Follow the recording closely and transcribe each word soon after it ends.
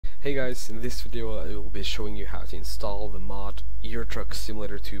Hey guys, in this video I will be showing you how to install the mod Euro Truck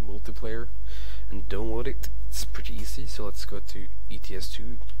Simulator 2 multiplayer and download it. It's pretty easy, so let's go to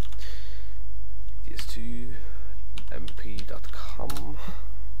ets2mp.com,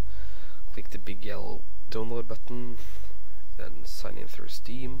 click the big yellow download button, then sign in through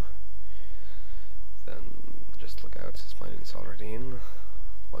Steam, then just log out since mine is already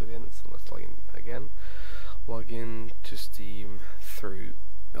logged in, so let's log in again. Log in to Steam through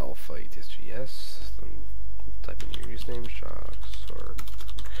Alpha ETS3S, then type in your username, Jacques, or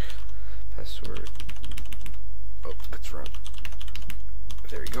password. Oh, that's wrong.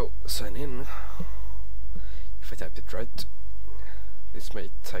 There we go. Sign in. If I typed it right, this may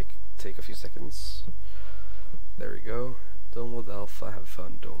take a few seconds. There we go. Download Alpha. Have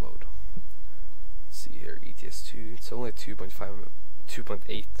fun. Download. Let's see here. ETS2. It's only a 2.8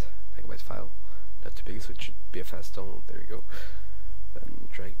 megabyte file. Not too big, so it should be a fast download. There you go. Then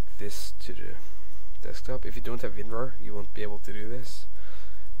drag this to the desktop. If you don't have WinRAR, you won't be able to do this.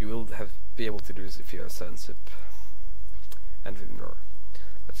 You will be able to do this if you have SunZip and WinRAR.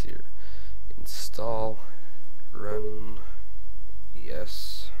 Let's see here. Install, run,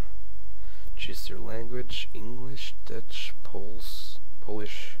 yes. Choose your language: English, Dutch,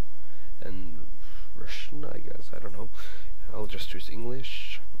 Polish, and Russian, I guess. I don't know. I'll just choose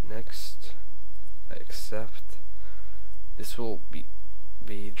English. Next. I accept. This will be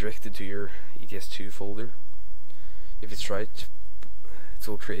directed to your ETS2 folder. If it's right, it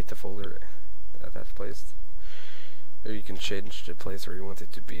will create a folder at that place. Or you can change the place where you want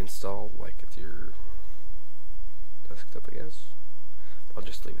it to be installed, like at your desktop, I guess. I'll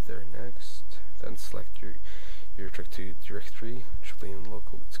just leave it there. Next. Then select your Euro Truck 2 directory, which will be in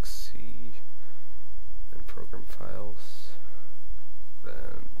local disk C, and program files.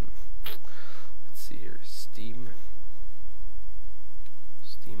 Then let's see here, Steam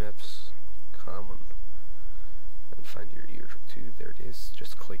apps, common, and find your Euro Truck 2. There it is.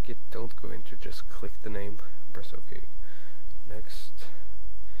 Just click it. Don't go into, just click the name and press OK. Next,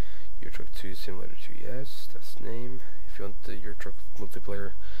 Euro Truck 2 Simulator 2, yes, that's the name. If you want the Euro Truck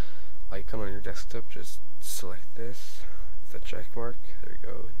multiplayer icon on your desktop, just select this with a check mark. There you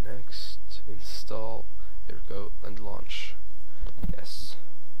go. Next, install. There we go, and launch. Yes.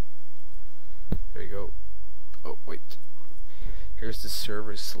 There you go. Oh wait. Here's the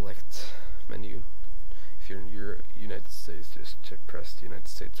server select menu. If you're in United States, just press the United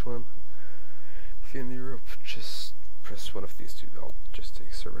States one. If you're in Europe, just press one of these two. I'll just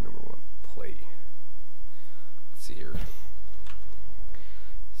take server number 1. Play. Let's see here.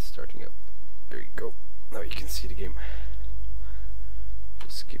 It's starting up. There you go. Now you can see the game.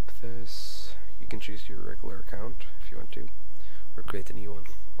 Just skip this. You can choose your regular account if you want to, or create a new one.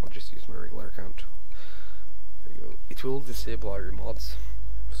 I'll just use my regular account. There you go. It will disable all your mods,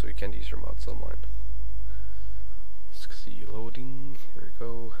 so you can't use your mods online. Let's see, loading. There we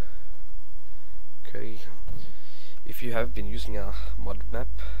go. Okay. If you have been using a mod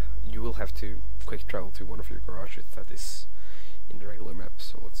map, you will have to quick travel to one of your garages that is in the regular map.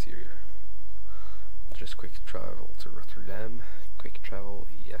 So let's see here. I'll just quick travel to Rotterdam. Quick travel,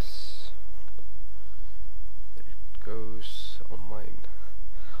 yes. There it goes. Online.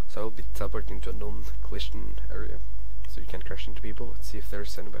 So I'll be teleporting to a non-collision area, so you can't crash into people. Let's see if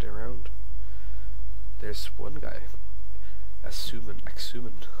there's anybody around. There's one guy. Axumen, I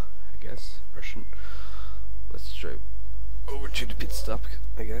guess. Russian. Let's drive over to the pit stop,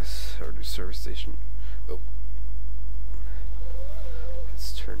 I guess, or the service station. Oh.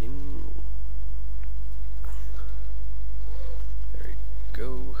 Let's turn in. There we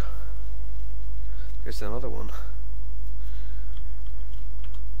go. There's another one.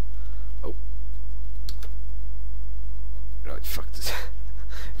 Oh. Right, fuck this.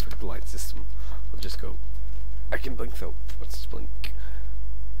 Fuck the light system. I'll just go. I can blink though. Let's blink.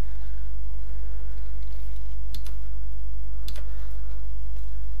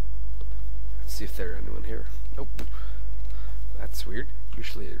 Let's see if there's anyone here. Nope. That's weird.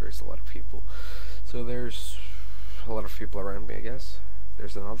 Usually there's a lot of people. So there's a lot of people around me, I guess.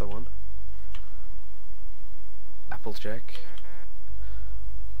 There's another one. Applejack.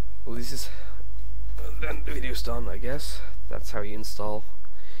 Well, this is then the video's done, I guess. That's how you install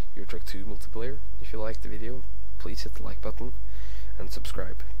Euro Truck 2 multiplayer. If you liked the video, please hit the like button and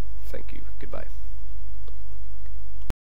subscribe. Thank you. Goodbye.